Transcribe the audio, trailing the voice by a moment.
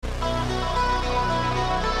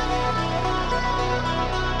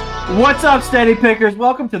What's up, Steady Pickers?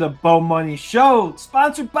 Welcome to the Bow Money Show,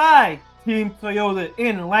 sponsored by Team Toyota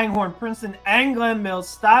in Langhorne, Princeton, and Glen Mills.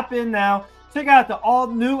 Stop in now. Check out the all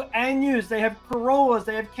new and used. They have Corollas,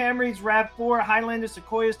 they have Camrys, RAV4, Highlanders,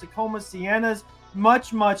 Sequoias, Tacomas, Siennas,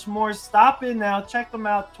 much more. Stop in now. Check them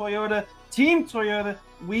out. Toyota, Team Toyota.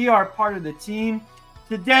 We are part of the team.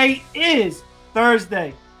 Today is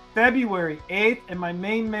Thursday, February 8th, and my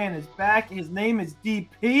main man is back. His name is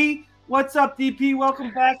DP. What's up, DP?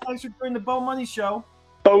 Welcome back. Thanks for doing the Bow Money Show.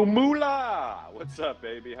 Bo Moolah! What's up,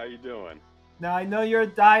 baby? How you doing? Now, I know you're a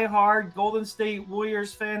diehard Golden State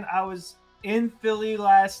Warriors fan. I was in Philly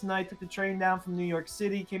last night, took the train down from New York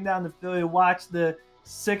City, came down to Philly to watch the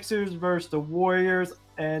Sixers versus the Warriors,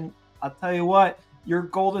 and I'll tell you what, your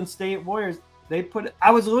Golden State Warriors,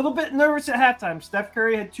 I was a little bit nervous at halftime. Steph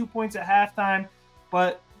Curry had 2 points at halftime,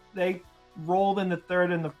 but they rolled in the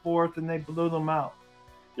third and the fourth, and they blew them out.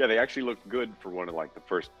 Yeah, they actually looked good for one of the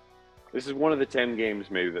first. This is one of the 10 games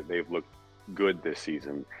maybe that they've looked good this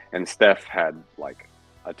season, and Steph had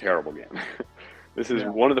a terrible game. This is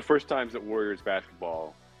one of the first times that Warriors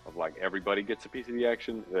basketball of everybody gets a piece of the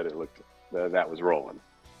action that was rolling.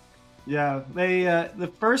 Yeah, they the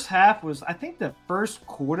first half was, I think the first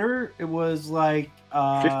quarter it was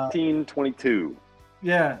 15-22.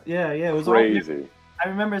 Yeah, it was crazy. I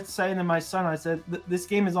remember saying to my son, I said, this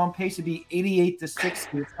game is on pace to be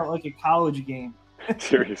 88-60. It felt like a college game.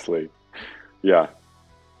 Seriously. Yeah.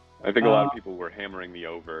 I think a lot of people were hammering the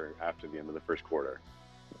over after the end of the first quarter.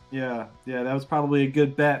 Yeah, that was probably a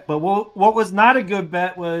good bet. But what was not a good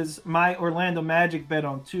bet was my Orlando Magic bet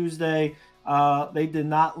on Tuesday. They did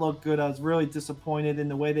not look good. I was really disappointed in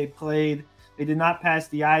the way they played. They did not pass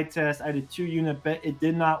the eye test. I had a 2-unit bet. It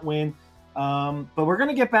did not win. But we're going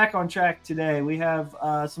to get back on track today. We have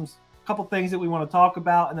couple things that we want to talk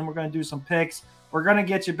about, and then we're going to do some picks. We're going to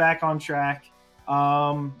get you back on track.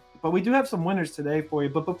 But we do have some winners today for you.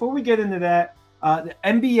 But before we get into that, the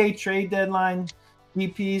NBA trade deadline,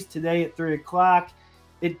 DPs today at 3 o'clock.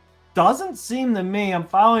 It doesn't seem to me, I'm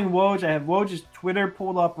following Woj. I have Woj's Twitter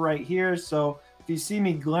pulled up right here. So if you see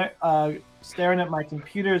me staring at my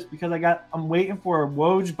computer, it's because I'm waiting for a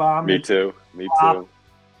Woj bomb. Me too.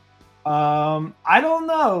 I don't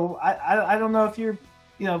know. I don't know if you're,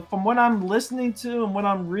 from what I'm listening to and what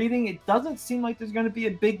I'm reading, it doesn't seem like there's going to be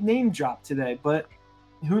a big name drop today, but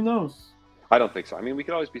who knows? I don't think so. I mean, we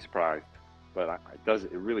could always be surprised, but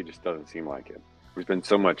it really just doesn't seem like it. There's been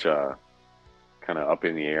so much kind of up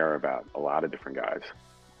in the air about a lot of different guys.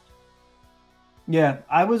 Yeah,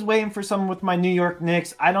 I was waiting for someone with my New York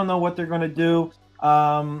Knicks. I don't know what they're going to do.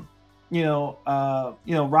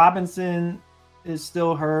 Robinson is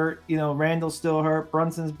still hurt. Randall's still hurt.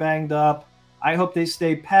 Brunson's banged up. I hope they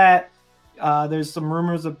stay pat. There's some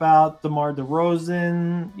rumors about DeMar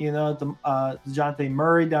DeRozan, DeJounte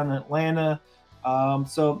Murray down in Atlanta.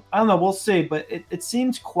 So I don't know. We'll see. But it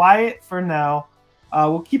seems quiet for now.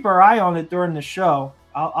 We'll keep our eye on it during the show.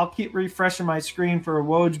 I'll keep refreshing my screen for a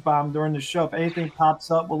Woj bomb during the show. If anything pops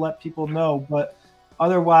up, we'll let people know. But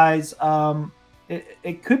otherwise,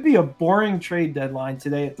 it could be a boring trade deadline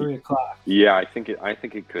today at 3 o'clock. Yeah, I think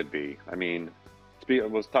it could be. I mean, I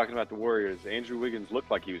was talking about the Warriors. Andrew Wiggins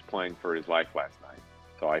looked like he was playing for his life last night.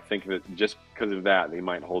 So I think that just because of that, they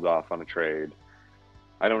might hold off on a trade.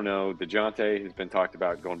 I don't know. DeJounte has been talked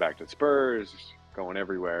about going back to the Spurs, going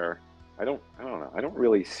everywhere. I don't know. I don't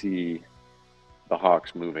really see the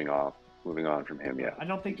Hawks moving on from him yet. I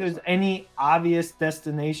don't think there's any obvious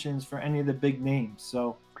destinations for any of the big names.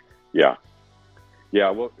 So yeah.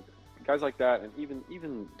 Well, guys like that, and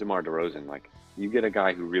even DeMar DeRozan, you get a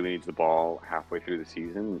guy who really needs the ball halfway through the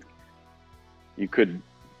season,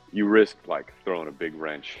 you risk throwing a big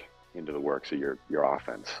wrench into the works of your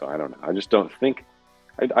offense. So I don't know. I just don't think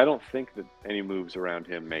that any moves around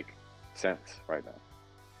him make sense right now.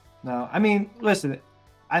 No, I mean, listen,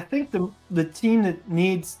 I think the team that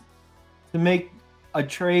needs to make a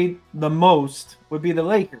trade the most would be the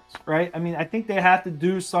Lakers, right? I mean, I think they have to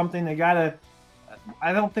do something.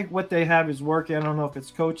 I don't think what they have is working. I don't know if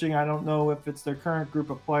it's coaching. I don't know if it's their current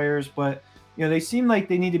group of players, but they seem like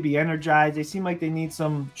they need to be energized. They seem like they need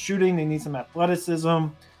some shooting. They need some athleticism.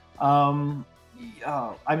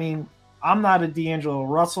 I mean, I'm not a D'Angelo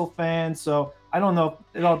Russell fan, so I don't know.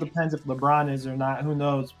 It all depends if LeBron is or not. Who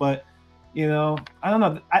knows? But I don't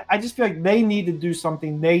know. I just feel like they need to do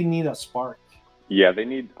something. They need a spark. Yeah,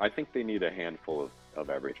 I think they need a handful of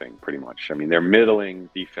everything, pretty much. I mean, they're middling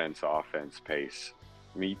defense, offense, pace.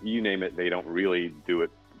 I mean, you name it, they don't really do it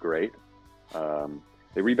great.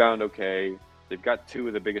 They rebound okay. They've got two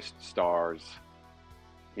of the biggest stars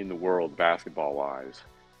in the world basketball-wise,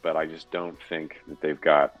 but I just don't think that they've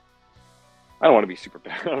got I don't want to be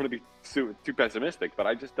I don't want to be too pessimistic, but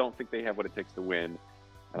I just don't think they have what it takes to win,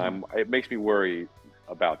 and it makes me worry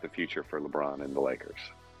about the future for LeBron and the Lakers.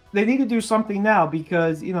 They need to do something now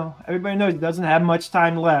because, everybody knows he doesn't have much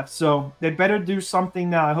time left. So they better do something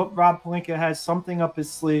now. I hope Rob Pelinka has something up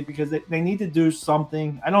his sleeve because they need to do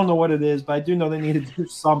something. I don't know what it is, but I do know they need to do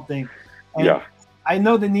something. And yeah. I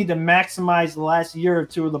know they need to maximize the last year or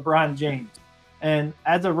two of LeBron James. And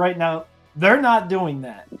as of right now, they're not doing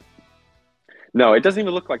that. No, it doesn't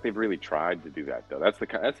even look like they've really tried to do that, though. That's the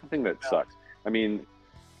thing that sucks. I mean,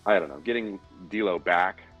 I don't know. Getting D'Lo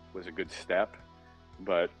back was a good step,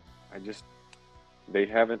 but they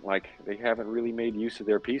haven't really made use of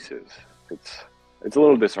their pieces. It's a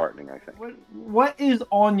little disheartening, I think. What is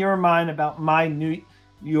on your mind about my New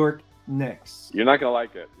York Knicks? You're not gonna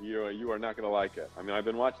like it. You are not gonna like it. I mean, I've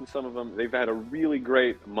been watching some of them. They've had a really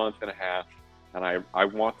great month and a half, and I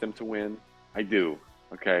want them to win. I do.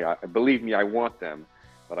 Okay, believe me, I want them,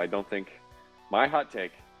 but I don't think. My hot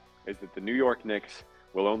take is that the New York Knicks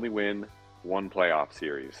will only win one playoff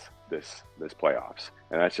series this playoffs,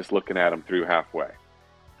 and that's just looking at them through halfway.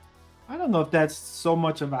 I don't know if that's so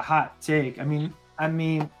much of a hot take. I mean,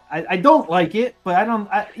 I don't like it, but I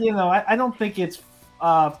don't think it's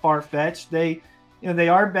far fetched. They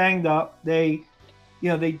are banged up. They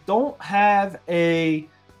don't have a.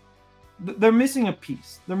 They're missing a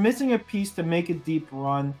piece. They're missing a piece to make a deep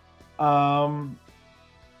run.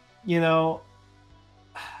 They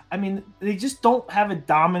just don't have a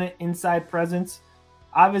dominant inside presence.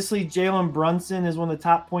 Obviously, Jalen Brunson is one of the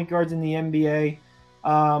top point guards in the NBA.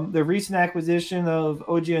 The recent acquisition of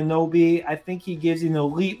OG Anunoby, I think he gives you an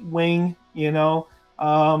elite wing,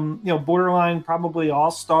 borderline probably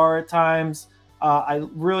all-star at times. I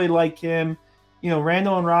really like him.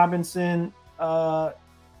 Randall and Robinson,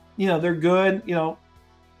 they're good.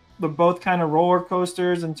 They're both kind of roller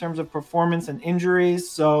coasters in terms of performance and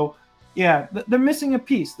injuries. So, yeah, they're missing a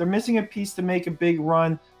piece. They're missing a piece to make a big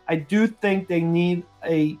run. I do think they need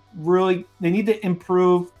to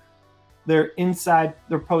improve their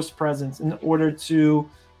post presence in order to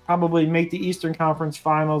probably make the Eastern Conference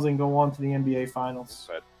Finals and go on to the NBA Finals.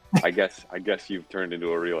 But I guess you've turned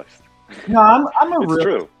into a realist. No, I'm a realist. It's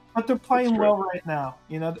true. But they're playing well right now.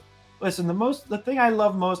 Listen, the thing I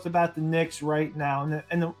love most about the Knicks right now,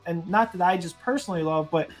 and not that I just personally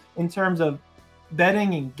love, but in terms of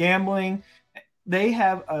betting and gambling, they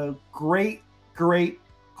have a great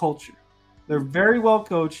culture. They're very well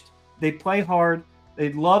coached. They play hard.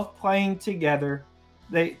 They love playing together.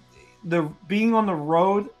 The being on the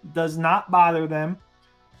road does not bother them.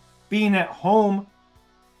 Being at home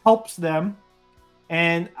helps them.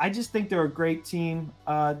 And I just think they're a great team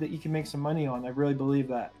that you can make some money on. I really believe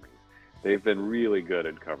that. They've been really good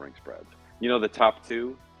at covering spreads. The top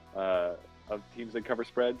two of teams that cover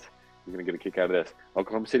spreads, you're going to get a kick out of this.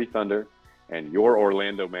 Oklahoma City Thunder and your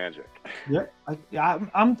Orlando Magic. Yep.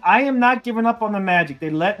 I am not giving up on the Magic. They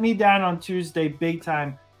let me down on Tuesday big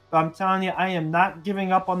time. But I'm telling you, I am not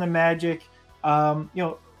giving up on the Magic.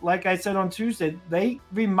 Like I said on Tuesday, they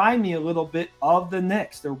remind me a little bit of the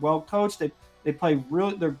Knicks. They're well coached. They play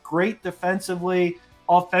they're great defensively.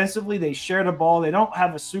 Offensively, they share the ball. They don't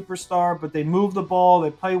have a superstar, but they move the ball.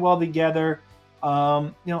 They play well together.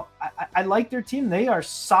 I like their team. They are a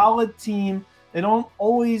solid team. They don't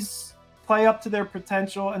always play up to their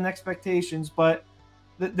potential and expectations, but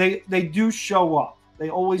they do show up. They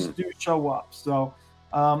always do show up. So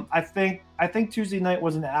I think Tuesday night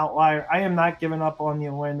was an outlier. I am not giving up on the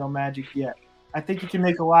Orlando Magic yet. I think you can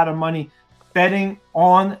make a lot of money betting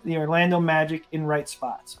on the Orlando Magic in right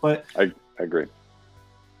spots. But I agree.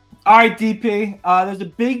 All right, DP. There's a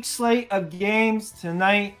big slate of games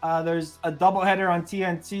tonight. There's a doubleheader on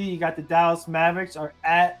TNT. You got the Dallas Mavericks are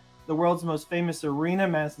at the world's most famous arena,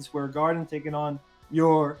 Madison Square Garden, taking on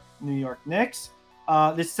your New York Knicks.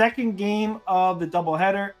 The second game of the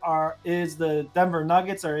doubleheader is the Denver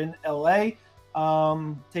Nuggets are in LA,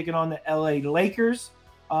 taking on the LA Lakers.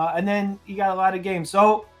 And then you got a lot of games.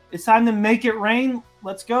 So it's time to make it rain.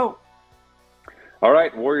 Let's go. All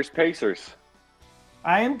right, Warriors-Pacers.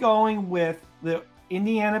 I am going with the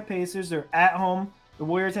Indiana Pacers. They're at home. The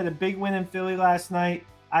Warriors had a big win in Philly last night.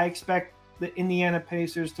 I expect the Indiana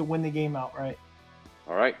Pacers to win the game outright.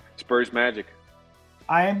 All right, Spurs-Magic.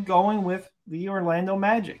 I am going with the Orlando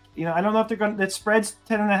Magic. I don't know if they're going to – that spread's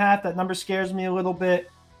 10.5. That number scares me a little bit.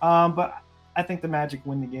 But I think the Magic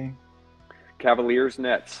win the game.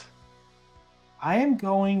 Cavaliers-Nets. I am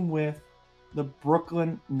going with the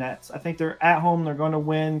Brooklyn Nets. I think they're at home. They're going to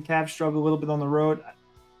win. Cavs struggle a little bit on the road.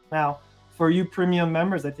 Now, for you premium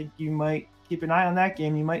members, I think you might keep an eye on that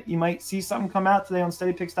game. You might see something come out today on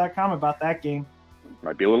SteadyPicks.com about that game.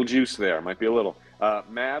 Might be a little juice there. Might be a little.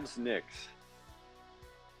 Mavs, Knicks.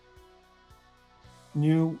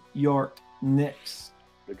 New York Knicks.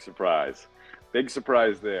 Big surprise. Big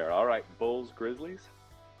surprise there. All right, Bulls, Grizzlies.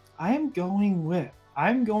 I'm going with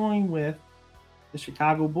the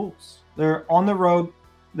Chicago Bulls. They're on the road.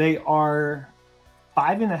 They are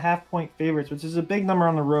 5.5-point favorites, which is a big number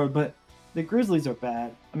on the road, but the Grizzlies are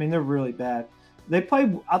bad. I mean, they're really bad. They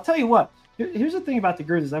play. I'll tell you what. Here's the thing about the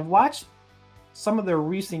Grizzlies. I've watched some of their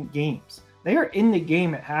recent games. They are in the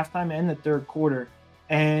game at halftime and the third quarter,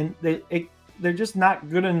 and they're just not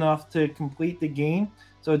good enough to complete the game.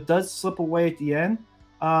 So it does slip away at the end.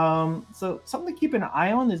 So something to keep an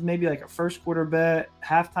eye on is maybe like a first quarter bet,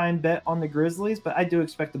 halftime bet on the Grizzlies, but I do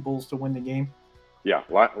expect the Bulls to win the game. Yeah,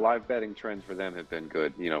 live betting trends for them have been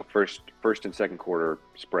good. You know, first and second quarter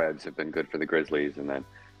spreads have been good for the Grizzlies, and then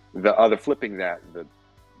the flipping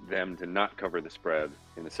them to not cover the spread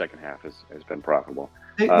in the second half has been profitable.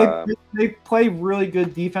 They play really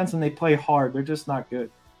good defense and they play hard. They're just not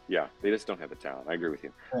good. Yeah, they just don't have the talent. I agree with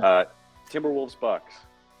you. Yeah. Timberwolves, Bucks.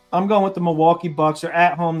 I'm going with the Milwaukee Bucks. They're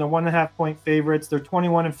at home. They're 1.5-point favorites. They're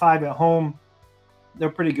 21-5 at home. They're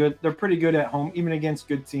pretty good. They're pretty good at home, even against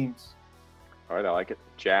good teams. All right, I like it.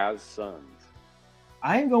 Jazz, Suns.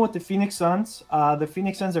 I am going with the Phoenix Suns. The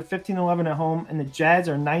Phoenix Suns are 15-11 at home, and the Jazz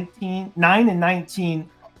are 9-19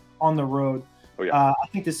 on the road. Oh, yeah. I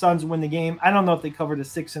think the Suns win the game. I don't know if they cover the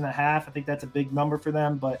 6.5. I think that's a big number for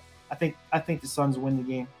them, but I think the Suns win the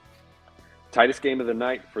game. Tightest game of the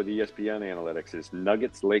night for the ESPN analytics is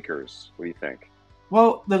Nuggets-Lakers. What do you think?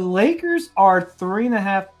 Well, the Lakers are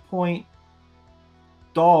 3.5-point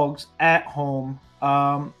dogs at home.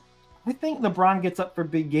 I think LeBron gets up for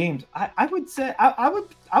big games. I would say I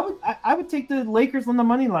would take the Lakers on the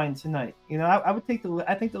money line tonight. You know, I think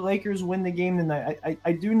the Lakers win the game tonight.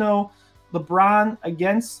 I do know LeBron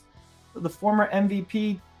against the former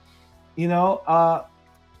MVP, you know,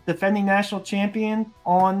 defending national champion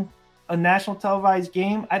on a national televised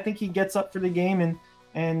game. I think he gets up for the game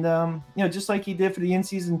and you know, just like he did for the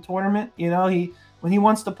in-season tournament. You know, when he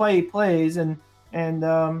wants to play, he plays, and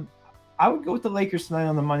I would go with the Lakers tonight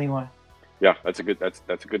on the money line. Yeah, that's a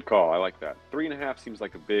good call. I like that. 3.5 seems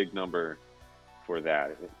like a big number for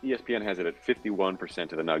that. ESPN has it at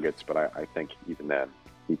 51% of the Nuggets, but I think even then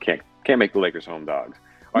you can't make the Lakers home dogs.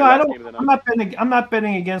 No, I don't. I'm not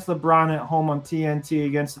betting against LeBron at home on TNT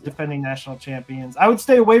against the defending national champions. I would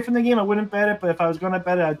stay away from the game. I wouldn't bet it, but if I was going to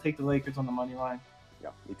bet it, I'd take the Lakers on the money line.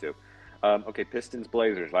 Yeah, me too. Okay, Pistons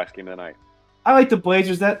Blazers, last game of the night. I like the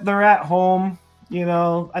Blazers. That they're at home. You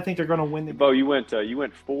know, I think they're going to win the game. Bo, you went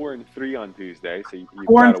 4-3 on Tuesday, so you've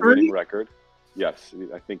 4 and got a 3? winning record. Yes,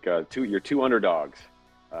 I think your two underdogs.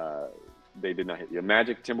 They did not hit you.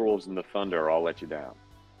 Magic, Timberwolves, and the Thunder all let you down.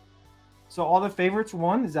 So all the favorites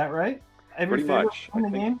won. Is that right? Pretty much.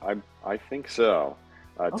 I think so.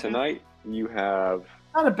 Okay. Tonight you have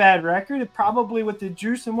not a bad record. It probably with the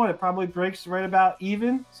juice and it probably breaks right about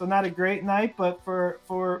even. So not a great night, but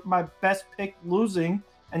for my best pick losing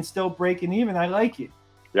and still breaking even, I like it.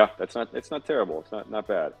 Yeah, it's not terrible. It's not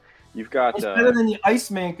bad. You've got it's better than the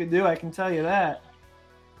Iceman could do. I can tell you that.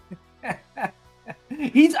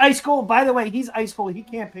 He's ice cold. By the way, he's ice cold. He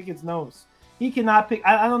can't pick his nose. He cannot pick.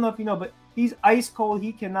 I don't know if you know, but he's ice cold.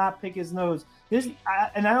 He cannot pick his nose. And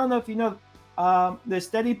I don't know if you know, the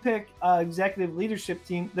Steady Pick executive leadership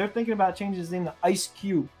team, they're thinking about changing his name to Ice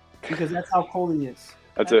Cube because that's how cold he is.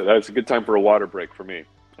 That's a good time for a water break for me.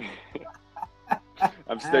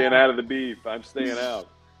 I'm staying out of the beef. I'm staying out.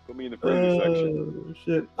 Put me in the furniture section.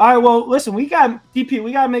 Shit. All right, well, listen, we got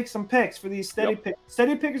to make some picks for these steady picks.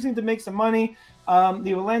 Steady pickers need to make some money.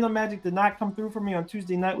 The Orlando Magic did not come through for me on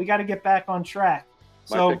Tuesday night. We got to get back on track.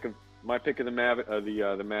 My pick of the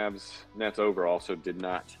Mavs Nets over also did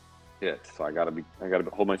not hit. So I got to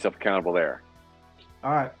hold myself accountable there.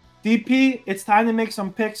 All right. DP, it's time to make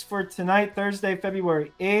some picks for tonight, Thursday,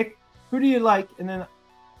 February 8th. Who do you like? And then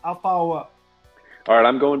I'll follow up. All right,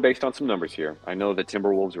 I'm going based on some numbers here. I know the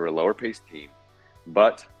Timberwolves are a lower-paced team,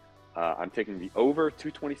 but I'm taking the over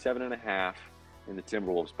 227.5 in the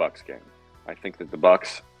Timberwolves-Bucks game. I think that the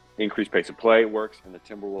Bucks increased pace of play works, and the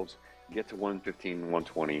Timberwolves get to 115,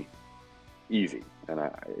 120 easy. And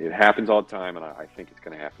it happens all the time, and I think it's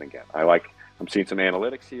going to happen again. I'm seeing some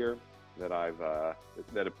analytics here that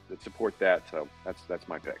that support that, so that's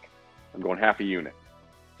my pick. I'm going half a unit.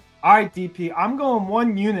 All right, DP, I'm going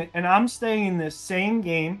 1 unit, and I'm staying in this same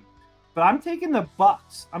game, but I'm taking the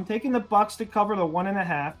Bucks. I'm taking the Bucks to cover the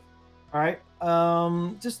 1.5. All right,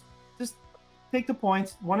 just take the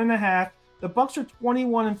points, 1.5. The Bucks are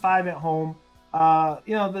 21-5 at home.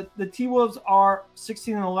 The T-Wolves are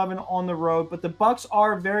 16-11 on the road, but the Bucks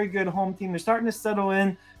are a very good home team. They're starting to settle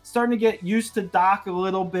in, starting to get used to Doc a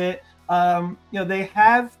little bit. They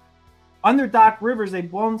have under Doc Rivers, they've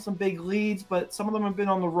blown some big leads, but some of them have been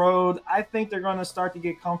on the road. I think they're going to start to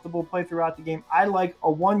get comfortable, play throughout the game. I like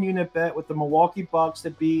a 1-unit bet with the Milwaukee Bucks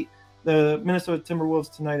to beat the Minnesota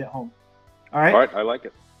Timberwolves tonight at home. All right, I like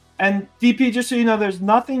it. And DP, just so you know, there's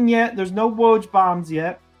nothing yet. There's no Woj bombs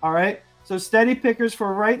yet. All right. So steady pickers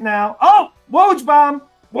for right now. Oh, Woj bomb.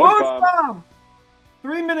 Woj bomb.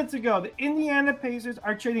 3 minutes ago, the Indiana Pacers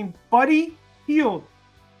are trading Buddy Hield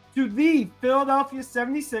to the Philadelphia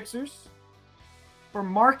 76ers for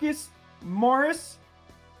Marcus Morris,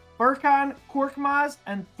 Furkan Korkmaz,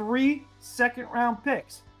 and 3 second-round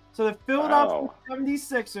picks. So the Philadelphia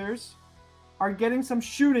 76ers are getting some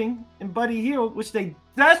shooting in Buddy Hield, which they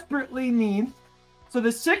desperately need. So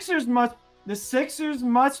the Sixers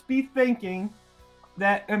must be thinking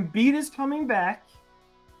that Embiid is coming back.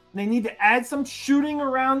 They need to add some shooting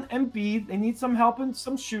around Embiid. They need some help and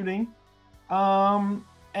some shooting.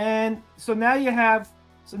 And so now you have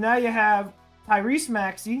Tyrese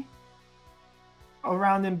Maxey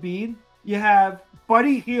around Embiid. You have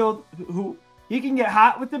Buddy Hield, who he can get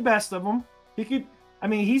hot with the best of them.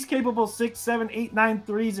 He's capable of 6, 7, 8, 9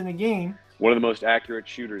 threes in a game. One of the most accurate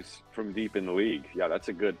shooters from deep in the league. Yeah, that's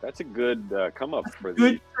a good come up for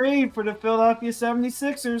good trade for the Philadelphia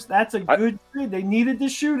 76ers. That's a good trade. They needed the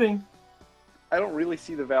shooting. I don't really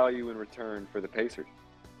see the value in return for the Pacers.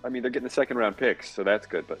 I mean, they're getting the second-round picks, so that's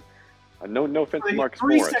good. But no offense to Marcus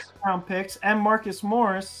Morris. 3 second-round picks and Marcus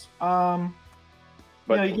Morris. But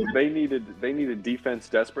they needed defense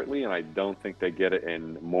desperately, and I don't think they get it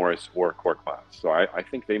in Morris or Korkmaz. So I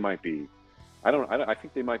think they might be. I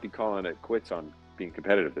think they might be calling it quits on being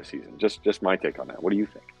competitive this season. Just my take on that. What do you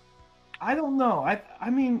think? I don't know. I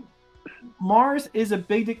mean, Morris is a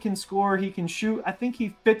big that can score. He can shoot. I think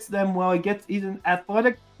he fits them well. He's an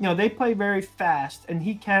athletic. They play very fast, and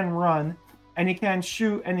he can run, and he can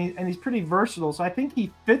shoot, and he's pretty versatile. So I think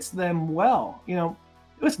he fits them well.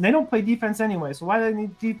 Listen, they don't play defense anyway, so why do they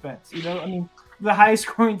need defense? The highest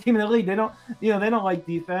scoring team in the league, they don't like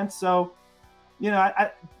defense. So,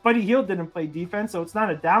 Buddy Hield didn't play defense, so it's not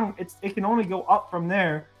a down. It can only go up from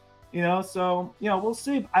there. So we'll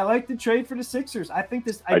see. I like the trade for the Sixers. I think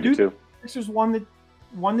this. I do too. The Sixers won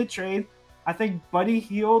the trade. I think Buddy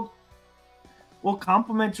Hield will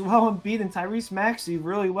complement Joel Embiid and Tyrese Maxey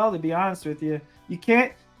really well. To be honest with you, you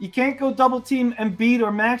can't go double team Embiid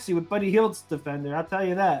or Maxey with Buddy Hield's defender. I'll tell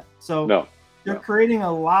you that. So you're creating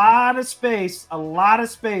a lot of space for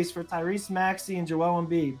Tyrese Maxey and Joel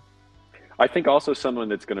Embiid. I think also someone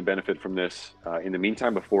that's going to benefit from this in the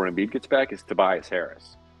meantime before Embiid gets back is Tobias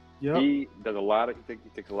Harris. Yep. He does he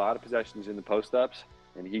takes a lot of possessions in the post-ups,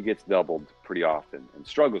 and he gets doubled pretty often and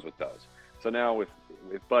struggles with those. So now if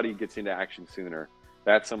Buddy gets into action sooner,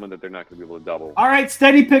 that's someone that they're not going to be able to double. All right,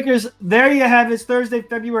 steady pickers. There you have it. It's Thursday,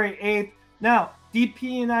 February 8th. Now,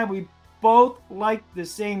 DP and I, we both like the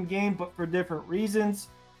same game, but for different reasons.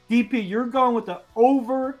 DP, you're going with the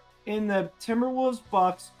over in the Timberwolves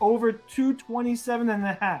Bucks, over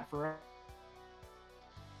 227.5, right?